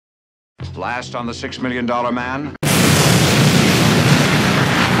Last on the $6 Million Man.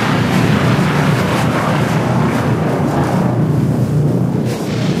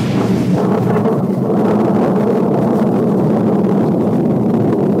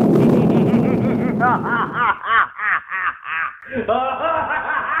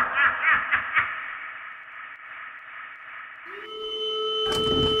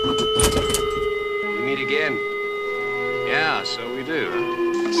 We meet again. Yeah, so we do.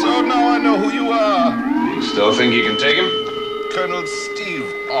 So now I know who you are. You still think you can take him? Colonel Steve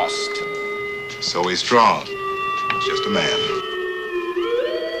Austin. So he's strong. He's just a man.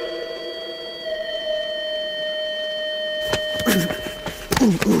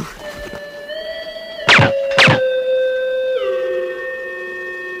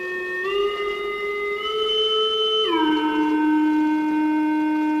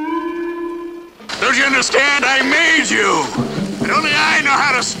 Don't you understand? I made you! And only I know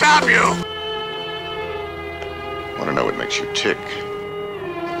how to stop you! Want to know what makes you tick?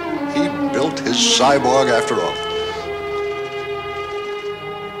 He built his cyborg after all.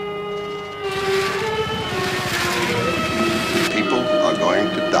 People are going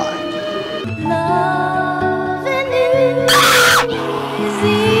to die. Loving you is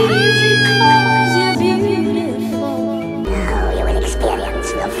easy 'cause you're beautiful. Now you will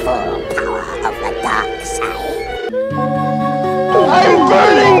experience the full power of the dark side. I'm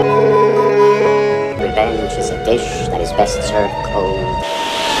burning! Revenge is a dish that is best served cold.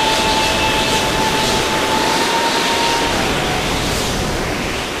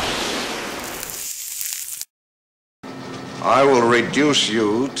 I will reduce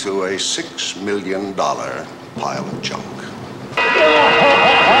you to a $6 million pile of junk.